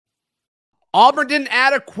Auburn didn't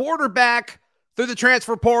add a quarterback through the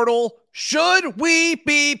transfer portal. Should we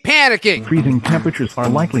be panicking? Freezing temperatures are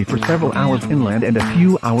likely for several hours inland and a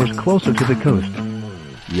few hours closer to the coast.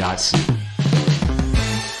 Yes.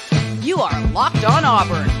 You are Locked On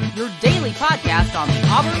Auburn, your daily podcast on the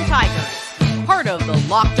Auburn Tigers. Part of the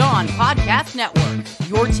Locked On Podcast Network,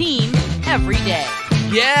 your team every day.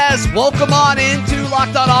 Yes, welcome on into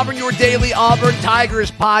Locked On Auburn, your daily Auburn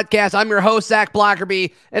Tigers podcast. I'm your host, Zach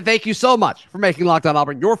Blackerby, and thank you so much for making Locked On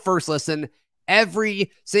Auburn your first listen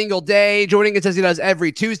every single day. Joining us as he does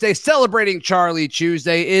every Tuesday, celebrating Charlie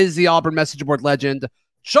Tuesday, is the Auburn message board legend,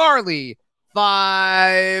 Charlie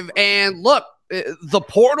 5. And look, the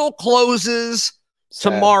portal closes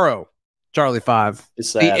tomorrow, Charlie 5.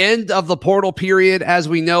 The end of the portal period, as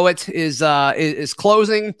we know it, is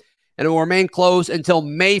closing. And it will remain closed until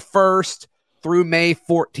May 1st through May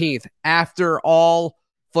 14th, after all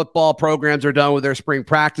football programs are done with their spring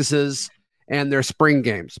practices and their spring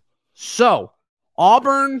games. So,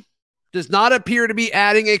 Auburn does not appear to be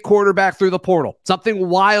adding a quarterback through the portal. Something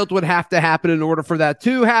wild would have to happen in order for that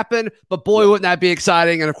to happen, but boy, wouldn't that be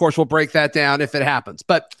exciting. And of course, we'll break that down if it happens.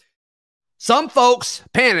 But some folks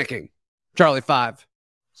panicking, Charlie 5.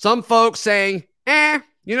 Some folks saying,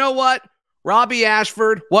 you know what? Robbie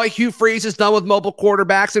Ashford, what Hugh Freeze has done with mobile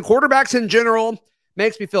quarterbacks and quarterbacks in general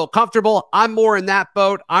makes me feel comfortable. I'm more in that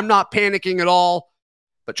boat. I'm not panicking at all.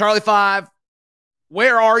 But Charlie 5,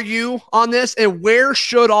 where are you on this, and where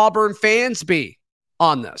should Auburn fans be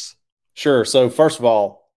on this? Sure. So first of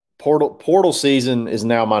all, portal season is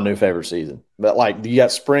now my new favorite season. But like, you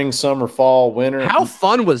got spring, summer, fall, winter. How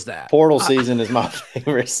fun was that? Portal season is my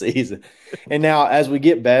favorite season. And now as we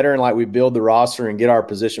get better and like we build the roster and get our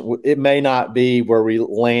position, it may not be where we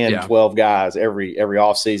land 12 guys every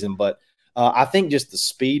offseason, but I think just the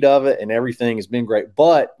speed of it and everything has been great.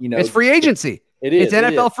 But, you know, it's free agency. It's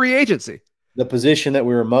NFL free agency. The position that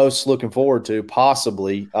we were most looking forward to,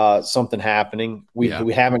 possibly something happening. We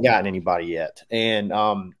haven't gotten anybody yet. And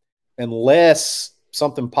unless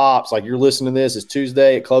something pops, like you're listening to this, it's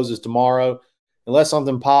Tuesday, it closes tomorrow. Unless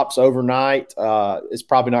something pops overnight, it's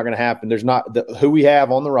probably not going to happen. There's not who we have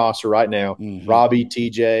on the roster right now, Robbie,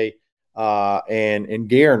 TJ, and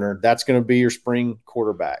Garner. That's going to be your spring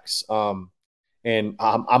quarterbacks. And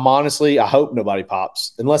I'm honestly, I hope nobody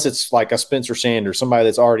pops, unless it's like a Spencer Sanders, somebody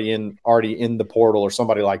that's already in the portal or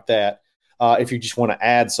somebody like that. If you just want to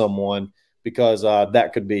add someone, because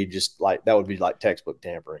that could be that would be like textbook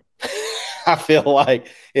tampering. I feel like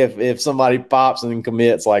if somebody pops and then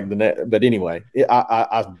commits but anyway,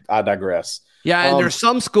 I digress. Yeah, and there's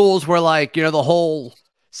some schools where the whole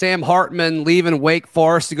Sam Hartman leaving Wake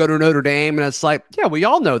Forest to go to Notre Dame, and it's like, yeah, we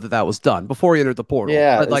all know that was done before he entered the portal.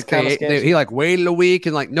 Yeah, but he waited a week,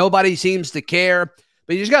 and nobody seems to care.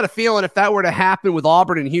 But you just got a feeling if that were to happen with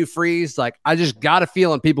Auburn and Hugh Freeze, I just got a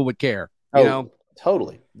feeling people would care. You know,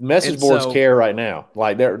 totally. Message boards care right now.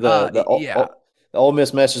 Like the Ole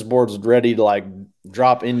Miss message boards ready to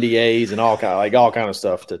drop NDAs and all kind of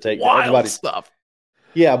stuff to take wild stuff.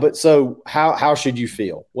 Yeah, but so how should you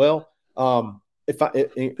feel? Well,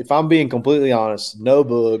 if I'm being completely honest, no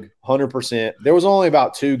boog, 100%. There was only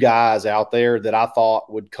about 2 guys out there that I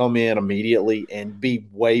thought would come in immediately and be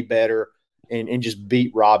way better and just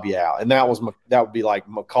beat Robbie out, and that would be like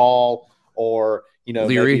McCall or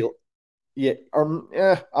Leary.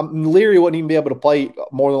 Leary wouldn't even be able to play,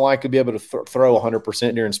 more than likely be able to throw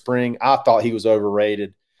 100% during spring. I thought he was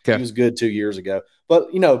overrated. Okay. He was good 2 years ago.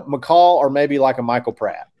 But, McCall or maybe like a Michael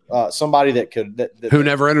Pratt, somebody that could – who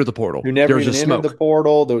never entered the portal. Who never even entered the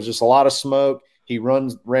portal. There was just a lot of smoke. He ran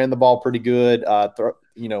the ball pretty good,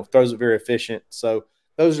 throws it very efficient. So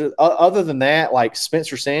those are – other than that, like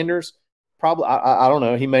Spencer Sanders, probably – I don't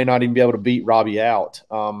know. He may not even be able to beat Robbie out.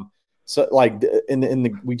 So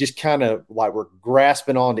we just kind of we're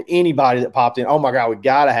grasping on to anybody that popped in. Oh my God, we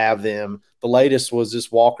got to have them. The latest was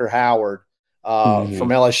this Walker Howard from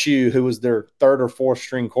LSU, who was their 3rd or 4th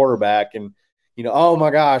string quarterback. And, oh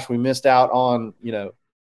my gosh, we missed out on,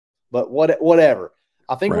 but whatever.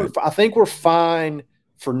 I think we're fine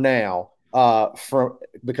for now.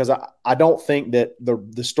 Because I don't think that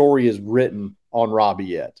the story is written on Robbie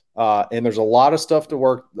yet. And there's a lot of stuff to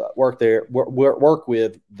work with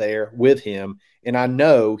him. And I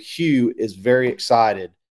know Hugh is very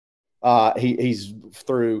excited. He's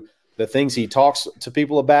through the things he talks to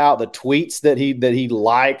people about, the tweets that he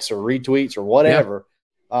likes or retweets or whatever.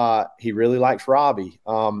 Yeah. He really likes Robbie.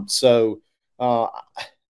 So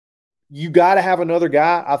you got to have another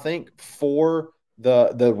guy, I think, for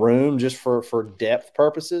the room, just for depth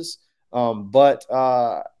purposes. But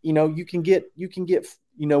you can get,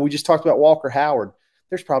 we just talked about Walker Howard.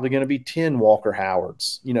 There's probably going to be 10 Walker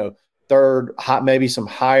Howards, maybe some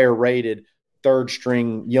higher rated third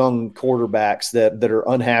string young quarterbacks that are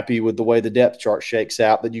unhappy with the way the depth chart shakes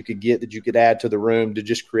out that you could add to the room to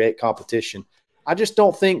just create competition. I just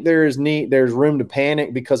don't think there's room to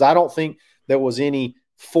panic, because I don't think there was any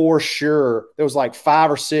for sure. There was like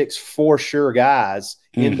 5 or 6 for sure guys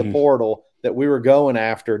in the portal that we were going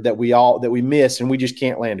after that we missed, and we just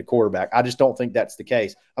can't land a quarterback. I just don't think that's the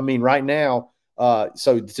case. I mean, right now,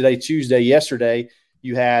 so today, Tuesday, yesterday,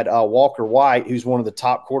 you had Walker White, who's one of the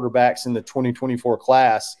top quarterbacks in the 2024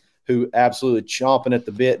 class, who absolutely chomping at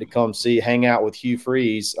the bit to come hang out with Hugh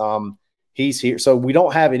Freeze. He's here. So we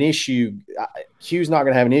don't have an issue. Hugh's not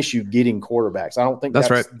going to have an issue getting quarterbacks. I don't think that's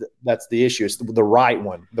right. That's the issue. It's the right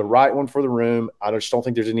one for the room. I just don't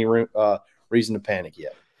think there's any reason to panic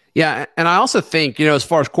yet. Yeah, and I also think, as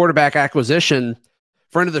far as quarterback acquisition,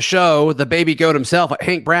 friend of the show, the baby goat himself,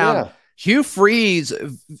 Hank Brown, Hugh Freeze,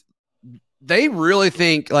 they really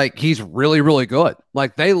think like he's really, really good.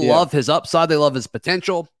 Like they love his upside. They love his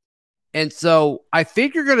potential. And so I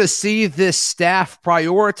think you're going to see this staff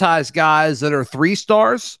prioritize guys that are 3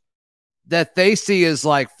 stars that they see as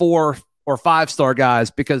like 4 or 5-star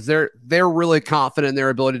guys, because they're really confident in their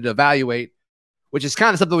ability to evaluate, which is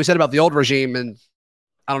kind of something we said about the old regime. And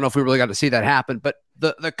I don't know if we really got to see that happen, but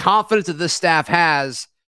the confidence that this staff has,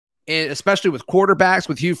 and especially with quarterbacks,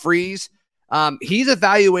 with Hugh Freeze, he's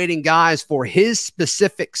evaluating guys for his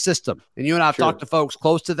specific system. And you and I have talked to folks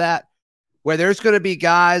close to that, where there's going to be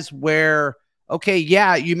guys where, okay,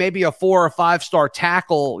 yeah, you may be a 4 or 5-star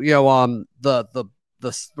tackle, on the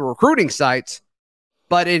recruiting sites,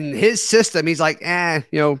 but in his system, he's like,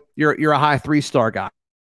 you're a high 3-star guy.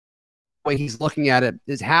 The way he's looking at it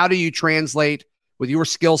is, how do you translate with your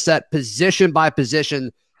skill set, position by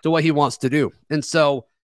position, to what he wants to do? And so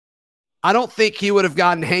I don't think he would have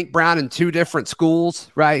gotten Hank Brown in 2 different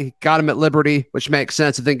schools, right? He got him at Liberty, which makes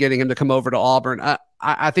sense, and then getting him to come over to Auburn.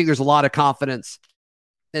 I think there's a lot of confidence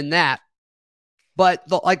in that. But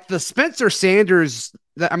the Spencer Sanders,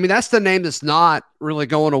 that's the name that's not really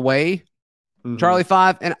going away, Charlie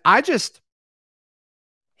 5. And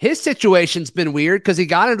his situation's been weird, because he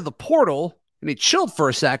got into the portal and he chilled for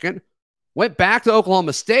a second, went back to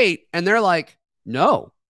Oklahoma State, and they're like,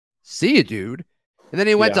 no, see you, dude. And then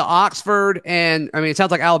he went to Oxford, and it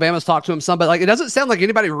sounds like Alabama's talked to him some, but like, it doesn't sound like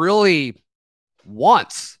anybody really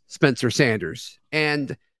wants Spencer Sanders.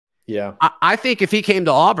 And I think if he came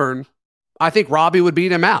to Auburn, I think Robbie would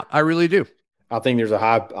beat him out. I really do. I think there's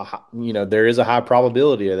there is a high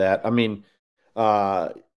probability of that.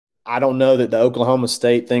 I don't know that the Oklahoma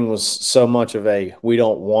State thing was so much of a, we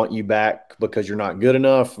don't want you back because you're not good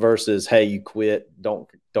enough, versus, hey, you quit, don't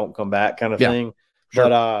come back kind of thing.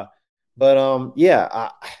 Sure.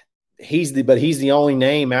 He's the only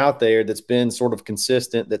name out there that's been sort of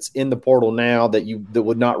consistent, that's in the portal now, that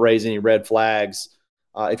would not raise any red flags.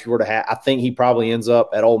 If you were to I think he probably ends up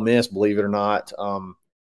at Ole Miss, believe it or not.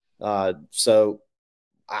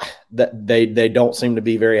 They don't seem to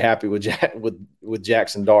be very happy with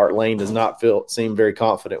Jackson Dart. Lane does not seem very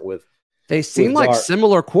confident with. They seem like Dart.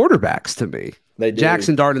 Similar quarterbacks to me. They do.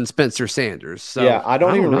 Jackson Dart and Spencer Sanders. So I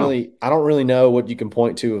don't really know what you can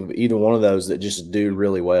point to of either one of those that just do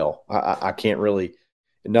really well. I can't really,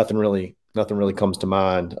 nothing really comes to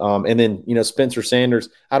mind. And then, Spencer Sanders,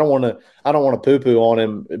 I don't want to poo-poo on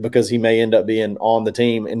him, because he may end up being on the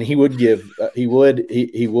team, and he would he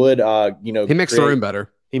makes the room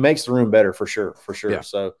better. He makes the room better for sure. Yeah.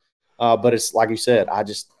 So, but it's like you said,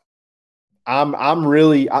 I'm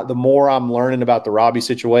really, the more I'm learning about the Robbie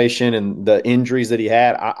situation and the injuries that he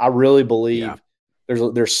had, I really believe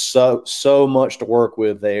there's so much to work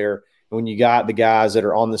with there. When you got the guys that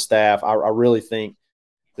are on the staff, I really think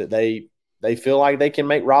that they feel like they can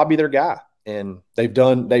make Robbie their guy, and they've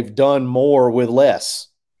done more with less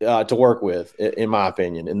to work with, in my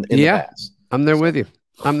opinion. In the past, I'm there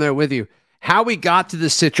with you. How we got to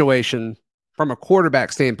this situation from a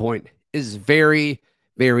quarterback standpoint is very,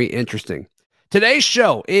 very interesting. Today's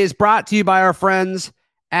show is brought to you by our friends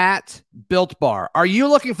at Built Bar. Are you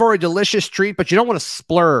looking for a delicious treat, but you don't want to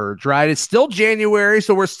splurge, right? It's still January,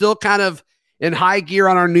 so we're still kind of in high gear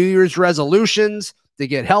on our New Year's resolutions to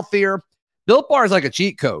get healthier. Built Bar is like a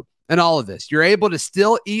cheat code in all of this. You're able to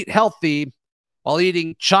still eat healthy while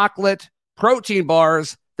eating chocolate protein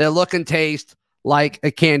bars that look and taste like a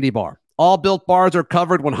candy bar. All Built Bars are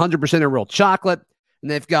covered 100% in real chocolate,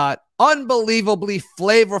 and they've got unbelievably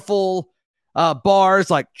flavorful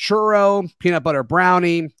bars like churro, peanut butter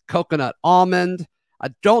brownie, coconut almond. I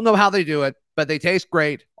don't know how they do it, but they taste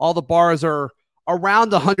great. All the bars are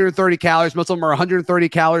around 130 calories. Most of them are 130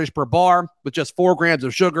 calories per bar, with just 4 grams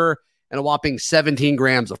of sugar and a whopping 17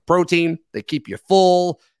 grams of protein. They keep you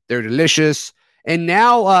full. They're delicious. And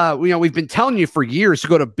now, we've been telling you for years to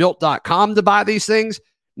go to built.com to buy these things.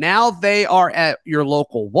 Now they are at your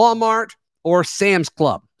local Walmart or Sam's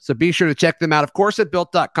Club. So be sure to check them out. Of course, at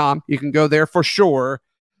built.com, you can go there for sure,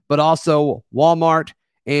 but also Walmart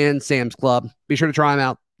and Sam's Club. Be sure to try them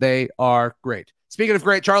out. They are great. Speaking of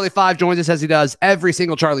great, Charlie 5 joins us as he does every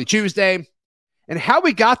single Charlie Tuesday. And how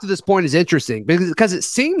we got to this point is interesting because it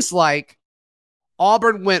seems like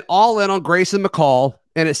Auburn went all in on Grayson McCall,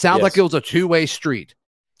 and it sounds like it was a two-way street.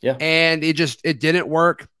 Yeah. And it didn't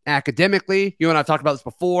work academically. You and I've talked about this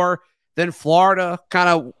before. Then Florida kind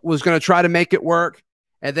of was going to try to make it work.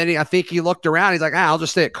 And then I think he looked around. He's like, I'll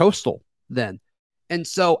just stay at Coastal then. And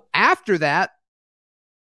so after that,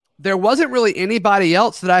 there wasn't really anybody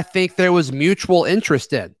else that I think there was mutual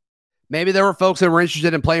interest in. Maybe there were folks that were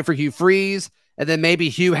interested in playing for Hugh Freeze, and then maybe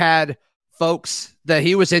Hugh had folks that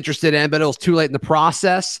he was interested in, but it was too late in the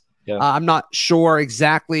process. Yeah. I'm not sure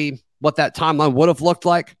exactly what that timeline would have looked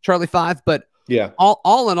like, Charlie 5, but yeah,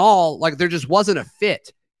 all in all, like there just wasn't a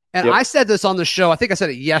fit. And I said this on the show, I think I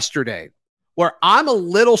said it yesterday, where I'm a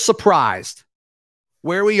little surprised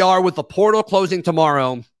where we are with the portal closing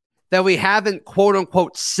tomorrow that we haven't, quote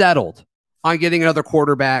unquote, settled on getting another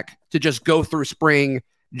quarterback to just go through spring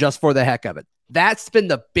just for the heck of it. That's been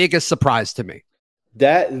the biggest surprise to me.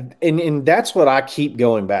 And that's what I keep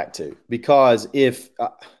going back to, because if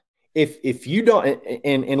you don't,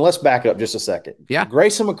 and let's back up just a second. Yeah.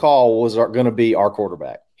 Grayson McCall was going to be our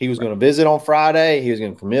quarterback. He was going to visit on Friday. He was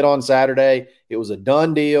going to commit on Saturday. It was a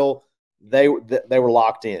done deal. They were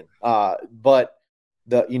locked in. But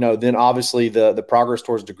then obviously the progress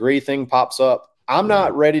towards degree thing pops up. I'm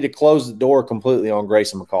not ready to close the door completely on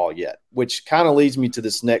Grayson McCall yet, which kind of leads me to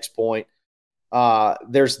this next point.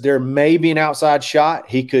 There may be an outside shot.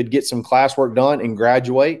 He could get some classwork done and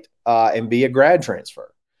graduate and be a grad transfer.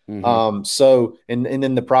 Mm-hmm. So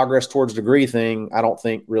then the progress towards degree thing, I don't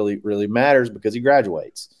think really matters because he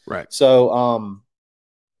graduates. Right. So,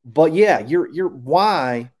 but yeah,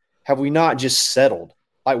 why have we not just settled?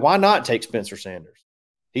 Like, why not take Spencer Sanders?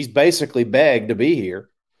 He's basically begged to be here.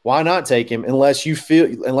 Why not take him unless you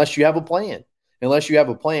have a plan,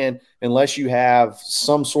 unless you have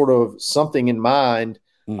some sort of something in mind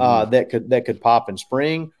that could pop in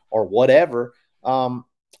spring or whatever. I'm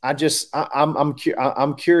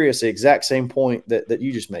curious, the exact same point that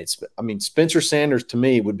you just made. I mean, Spencer Sanders to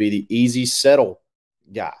me would be the easy settle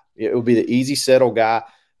guy. It would be the easy settle guy.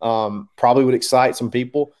 Probably would excite some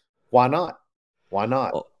people. Why not?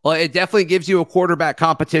 Well, it definitely gives you a quarterback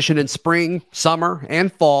competition in spring, summer,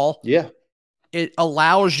 and fall. Yeah. It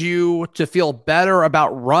allows you to feel better about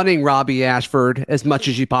running Robbie Ashford as much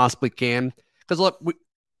as you possibly can. Because look,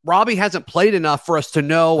 Robbie hasn't played enough for us to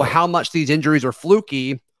know how much these injuries are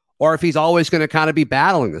fluky or if he's always going to kind of be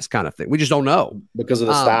battling this kind of thing. We just don't know. Because of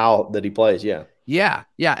the style that he plays, yeah. Yeah.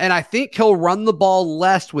 And I think he'll run the ball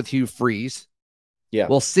less with Hugh Freeze. Yeah.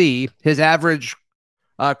 We'll see. His average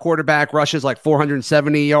quarterback rushes like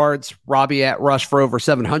 470 yards. Robbie at rush for over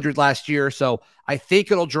 700 last year. So I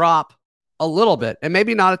think it'll drop a little bit and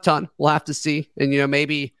maybe not a ton. We'll have to see. And,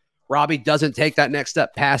 maybe Robbie doesn't take that next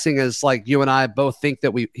step passing as like you and I both think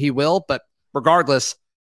that he will. But regardless,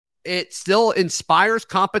 it still inspires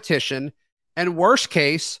competition. And worst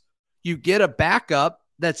case, you get a backup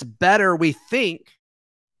that's better, we think,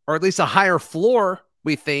 or at least a higher floor,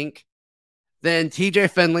 we think, than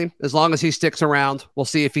TJ Finley, as long as he sticks around. We'll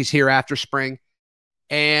see if he's here after spring.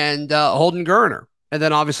 And Holden Geriner. And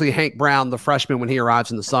then obviously Hank Brown, the freshman, when he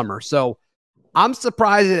arrives in the summer. So I'm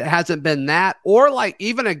surprised it hasn't been that. Or like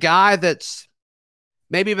even a guy that's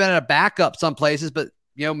maybe been a backup some places, but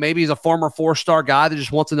maybe he's a former 4-star guy that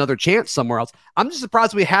just wants another chance somewhere else. I'm just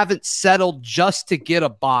surprised we haven't settled just to get a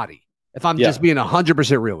body, if I'm just being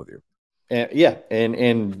 100% real with you.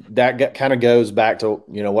 And that kind of goes back to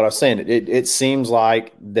what I was saying. It seems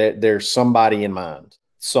like that there's somebody in mind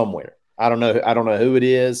somewhere. I don't know who it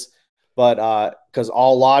is, but because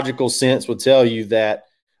all logical sense would tell you that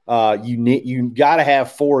you got to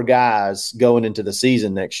have 4 guys going into the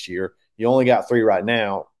season next year. You only got 3 right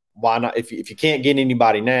now. Why not? If you can't get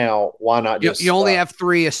anybody now, why not just? You only have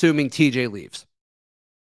 3, assuming TJ leaves.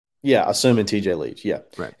 Yeah, assuming TJ leaves. Yeah,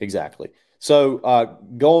 right, exactly. So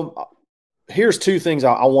going. Here's 2 things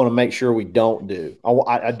I want to make sure we don't do.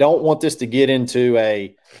 I don't want this to get into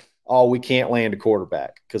we can't land a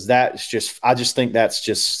quarterback, because I just think that's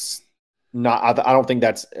just not. I don't think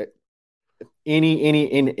that's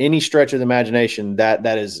any stretch of the imagination that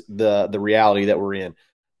is the reality that we're in.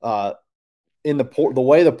 In the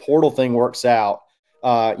way the portal thing works out,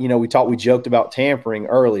 we joked about tampering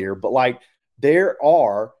earlier, but like there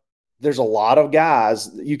are there's a lot of guys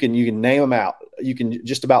you can name them out. You can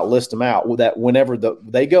just about list them out that whenever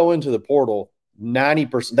they go into the portal,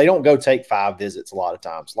 90%, they don't go take 5 visits a lot of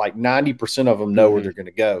times. Like 90% of them know where they're going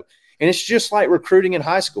to go. And it's just like recruiting in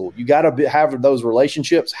high school. You got to have those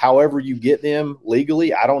relationships, however you get them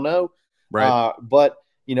legally. I don't know. Right. But,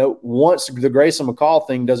 once the Grayson McCall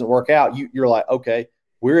thing doesn't work out, you're like, okay,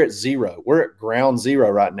 we're at 0. We're at ground 0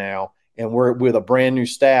 right now. And we're with a brand new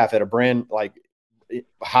staff at a brand, like,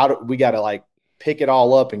 how do we got to like pick it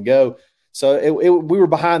all up and go? So we were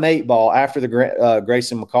behind the 8 ball after the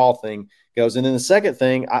Grayson McCall thing goes. And then the second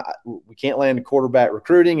thing, we can't land a quarterback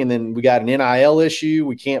recruiting. And then we got an NIL issue.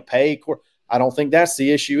 We can't pay. I don't think that's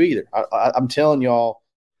the issue either. I'm telling y'all,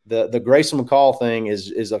 the Grayson McCall thing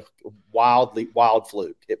is a wild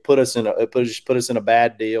fluke. It put us in a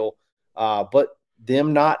bad deal. But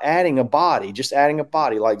them not adding a body, just adding a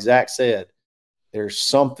body, like Zach said, there's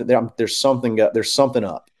something up. There's something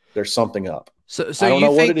up. So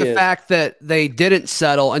you think the fact that they didn't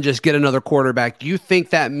settle and just get another quarterback, you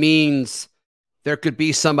think that means there could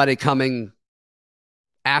be somebody coming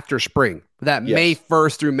after spring, that Yes. May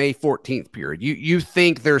 1st through May 14th period? You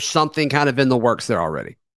think there's something kind of in the works there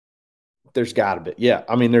already? There's got to be. Yeah.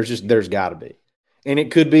 I mean, there's got to be. And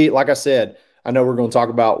it could be, like I said, I know we're going to talk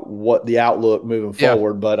about what the outlook moving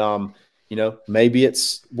forward, but maybe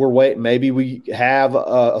maybe we have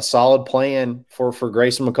a solid plan for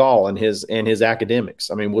Grayson McCall and his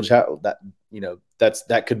academics. I mean, we'll just have that,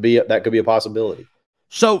 that could be a possibility.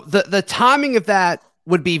 So the timing of that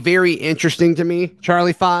would be very interesting to me,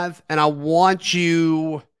 Charlie 5, and I want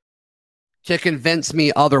you to convince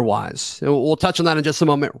me otherwise. We'll touch on that in just a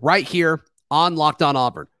moment right here on Locked On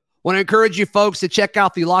Auburn. Want to encourage you folks to check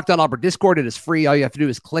out the Locked On Auburn Discord. It is free. All you have to do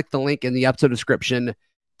is click the link in the episode description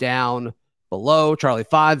down below. Charlie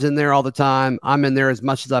 5's in there all the time. I'm in there as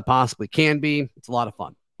much as I possibly can be. It's a lot of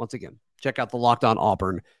fun. Once again, check out the Locked On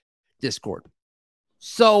Auburn Discord.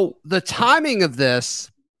 So the timing of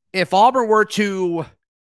this, if Auburn were to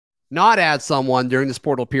not add someone during this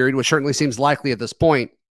portal period, which certainly seems likely at this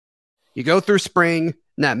point, you go through spring,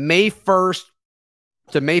 and that May 1st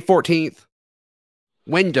to May 14th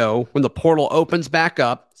window when the portal opens back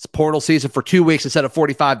up. It's portal season for 2 weeks instead of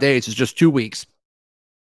 45 days. It's just 2 weeks.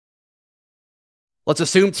 Let's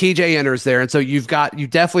assume TJ enters there. And so you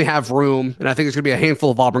definitely have room. And I think there's going to be a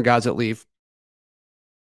handful of Auburn guys that leave.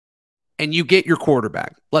 And you get your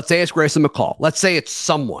quarterback. Let's say it's Grayson McCall. Let's say it's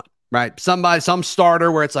someone, right? Some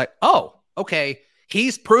starter where it's like, oh, okay,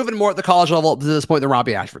 he's proven more at the college level to this point than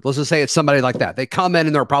Robbie Ashford. Let's just say it's somebody like that. They come in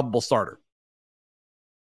and they're a probable starter.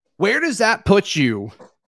 Where does that put you,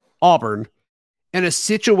 Auburn, in a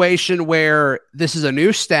situation where this is a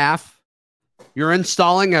new staff, you're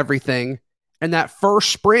installing everything, and that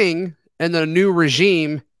first spring and the new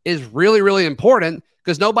regime is really, really important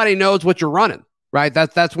because nobody knows what you're running, right?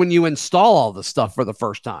 That's when you install all this stuff for the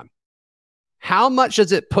first time. How much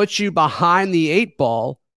does it put you behind the 8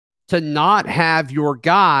 ball to not have your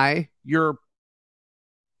guy, your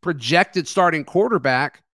projected starting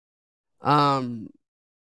quarterback, go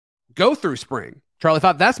through spring? Charlie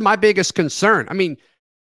 5, that's my biggest concern. I mean,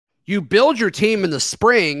 you build your team in the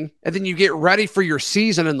spring and then you get ready for your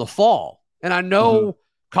season in the fall. And I know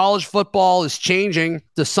college football is changing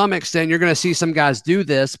to some extent. You're going to see some guys do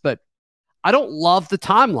this, but I don't love the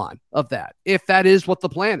timeline of that, if that is what the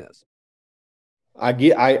plan is. I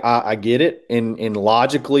get it. And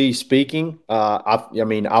logically speaking, I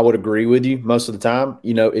mean, I would agree with you most of the time.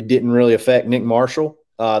 It didn't really affect Nick Marshall.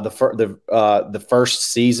 The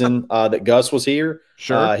first season that Gus was here,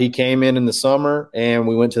 sure, he came in the summer and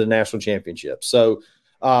we went to the national championship. So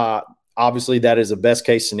obviously that is a best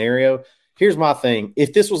case scenario. Here's my thing: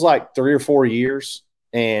 if this was like 3 or 4 years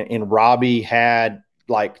and Robbie had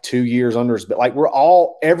like 2 years under his belt, like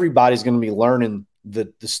everybody's going to be learning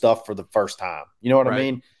the stuff for the first time. You know what I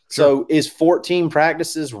mean? Sure. So is 14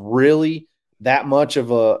 practices really that much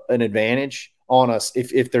of an advantage on us?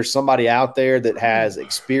 If there's somebody out there that has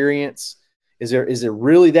experience, is there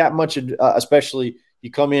really that much, especially you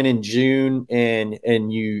come in June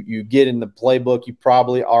and you get in the playbook, you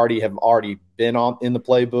probably have already been in the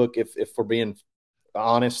playbook if we're being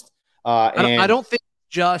honest. I don't think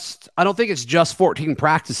it's just 14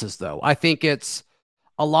 practices though. I think it's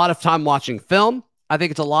a lot of time watching film. I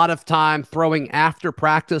think it's a lot of time throwing after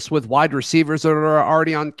practice with wide receivers that are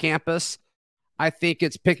already on campus. I think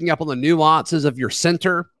it's picking up on the nuances of your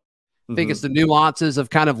center. I think it's the nuances of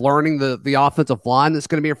kind of learning the offensive line that's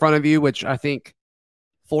going to be in front of you, which I think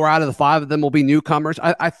 4 out of the 5 of them will be newcomers.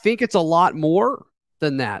 I think it's a lot more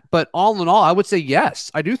than that. But all in all, I would say yes,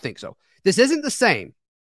 I do think so. This isn't the same,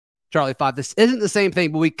 Charlie 5. This isn't the same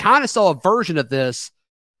thing, but we kind of saw a version of this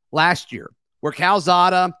last year where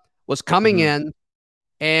Calzada was coming in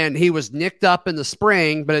and he was nicked up in the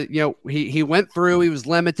spring, but he went through, he was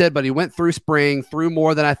limited, but he went through spring, through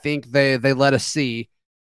more than I think they let us see.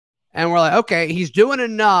 And we're like, okay, he's doing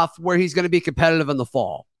enough where he's going to be competitive in the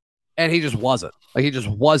fall. And he just wasn't. Like, he just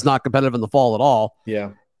was not competitive in the fall at all.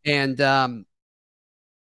 Yeah. And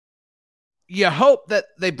you hope that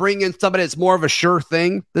they bring in somebody that's more of a sure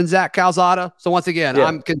thing than Zach Calzada. So once again,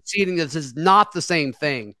 I'm conceding this is not the same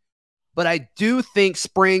thing. But I do think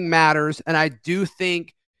spring matters, and I do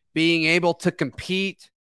think being able to compete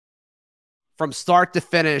from start to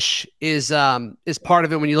finish is part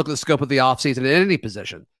of it when you look at the scope of the offseason in any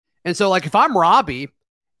position. And so, like, if I'm Robbie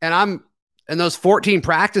and I'm in those 14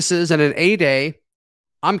 practices and an A-day,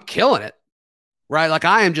 I'm killing it, right? Like,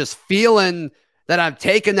 I am just feeling that I'm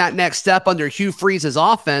taking that next step under Hugh Freeze's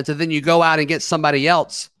offense, and then you go out and get somebody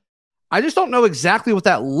else. I just don't know exactly what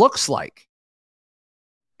that looks like.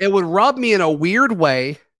 It would rub me in a weird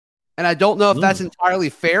way, and I don't know if that's entirely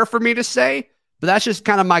fair for me to say, but that's just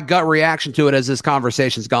kind of my gut reaction to it as this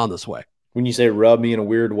conversation's gone this way. When you say rub me in a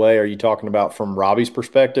weird way, are you talking about from Robbie's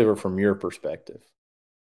perspective or from your perspective?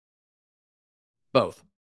 Both.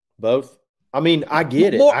 Both? I mean, I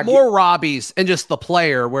get it. More Robbie's and just the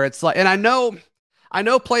player where it's like, and I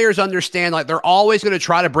know players understand, like, they're always going to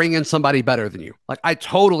try to bring in somebody better than you. Like, I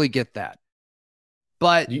totally get that.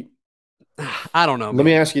 But I don't know. Let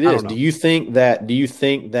me ask you this. Do you think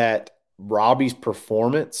that Robbie's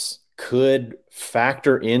performance could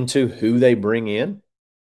factor into who they bring in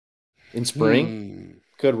spring?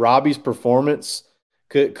 Could Robbie's performance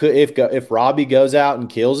if Robbie goes out and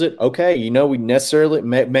kills it? Okay, we necessarily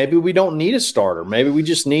maybe we don't need a starter. Maybe we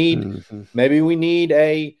just need maybe we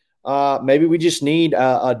just need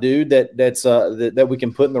a dude that we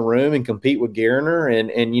can put in the room and compete with Garner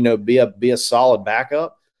and be a solid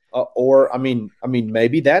backup. Or I mean,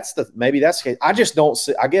 maybe that's the case. I just don't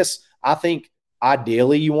see. I think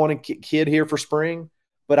ideally you want a kid here for spring,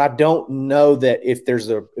 but I don't know that if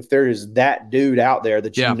there is that dude out there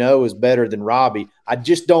that is better than Robbie. I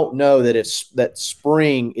just don't know that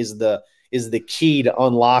spring is the key to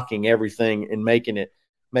unlocking everything and making it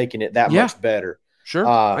that much better. Sure,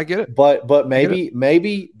 I get it. But maybe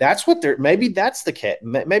that's that's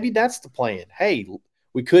the plan. Hey,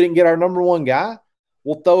 we couldn't get our number one guy.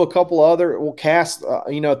 We'll throw we'll cast,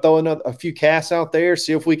 throw a few casts out there,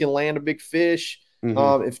 see if we can land a big fish.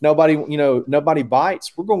 If nobody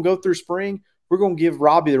bites, we're going to go through spring. We're going to give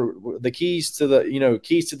Robbie the keys to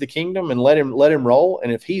the kingdom and let him roll.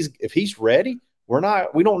 And if he's ready,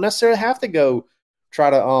 we don't necessarily have to go try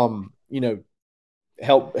to,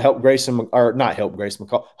 help Grayson, or not help Grayson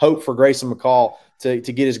McCall, hope for Grayson McCall to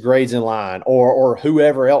get his grades in line, or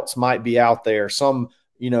whoever else might be out there. Some,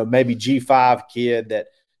 maybe G5 kid that,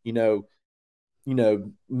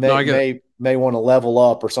 may want to level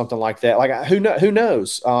up or something like that. Like, who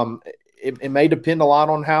knows? It may depend a lot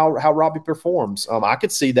on how Robbie performs. I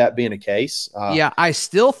could see that being a case. I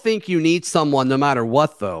still think you need someone no matter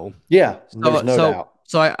what, though. Yeah, there's no doubt.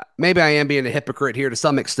 So maybe I am being a hypocrite here to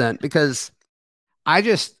some extent, because I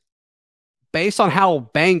just, based on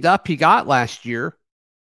how banged up he got last year,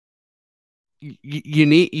 you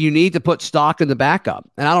need to put stock in the backup.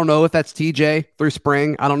 And I don't know if that's TJ through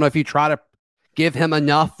spring. I don't know if you try to give him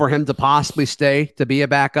enough for him to possibly stay to be a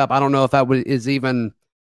backup. I don't know if that is even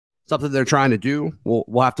something they're trying to do.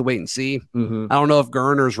 We'll have to wait and see. I don't know if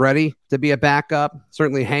Garner's ready to be a backup.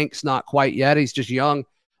 Certainly Hank's not quite yet. He's just young.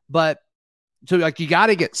 But so, like, you got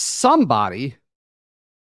to get somebody.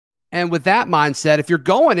 And with that mindset, if you're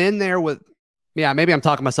going in there with, maybe I'm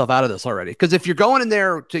talking myself out of this already. Because if you're going in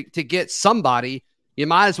there to get somebody, you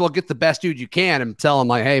might as well get the best dude you can and tell them,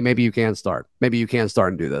 like, hey, maybe you can start. Maybe you can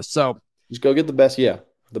start and do this. So just go get the best. Yeah,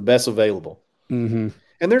 the best available. And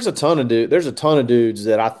there's a ton of dudes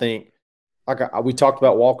that I think, like we talked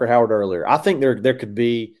about Walker Howard earlier. I think there could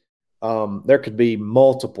be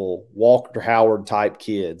multiple Walker Howard type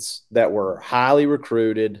kids that were highly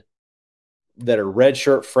recruited, that are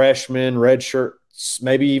redshirt freshmen,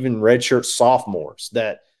 maybe even redshirt sophomores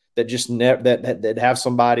that have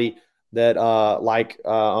somebody that like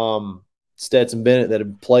Stetson Bennett that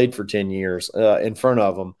have played for 10 years in front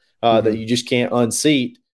of them that you just can't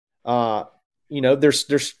unseat.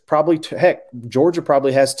 There's probably Georgia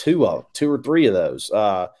probably has two or three of those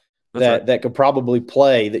that could probably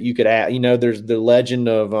play, that you could add. There's the legend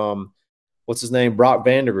of what's his name, Brock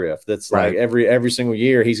Vandegrift. That's right. Like every single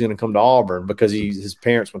year he's going to come to Auburn because his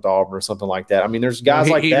parents went to Auburn or something like that. I mean, there's guys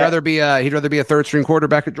like that. He'd rather be a third string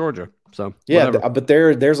quarterback at Georgia. So but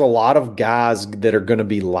there's a lot of guys that are going to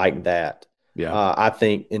be like that. Yeah, I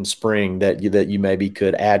think in spring that you maybe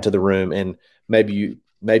could add to the room, and maybe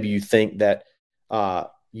maybe you think that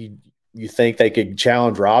you think they could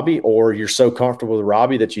challenge Robbie, or you're so comfortable with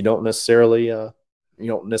Robbie that you don't necessarily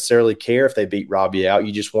care if they beat Robbie out.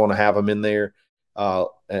 You just want to have them in there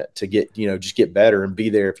to get, just get better and be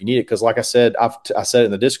there if you need it. Because like I said, I said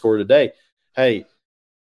in the Discord today, hey,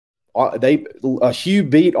 Hugh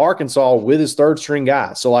beat Arkansas with his third string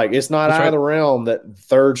guy. So like, it's not out of the realm that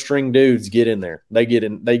third string dudes get in there. They get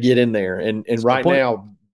in there. And right now,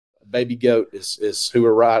 Baby Goat is who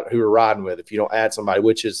we're riding with. If you don't add somebody,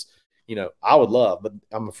 which is, I would love, but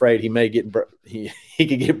I'm afraid he may get he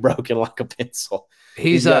could get broken like a pencil.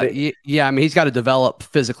 He's got to develop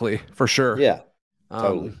physically for sure. Yeah,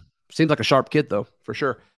 totally. Seems like a sharp kid though, for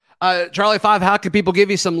sure. Charlie 5, how can people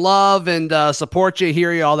give you some love and support you,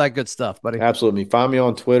 hear you, all that good stuff, buddy? Absolutely. Find me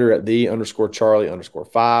on Twitter at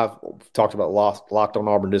 @the_Charlie_5. We've talked about Locked on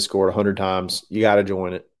Auburn Discord 100 times. You got to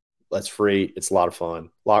join it. That's free. It's a lot of fun.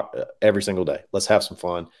 Every single day. Let's have some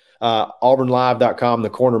fun. AuburnLive.com, the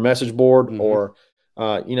corner message board, or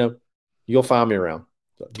you'll find me around.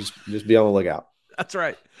 So just be on the lookout. That's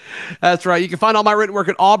right. That's right. You can find all my written work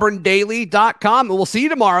at auburndaily.com, and we'll see you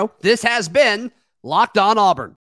tomorrow. This has been Locked on Auburn.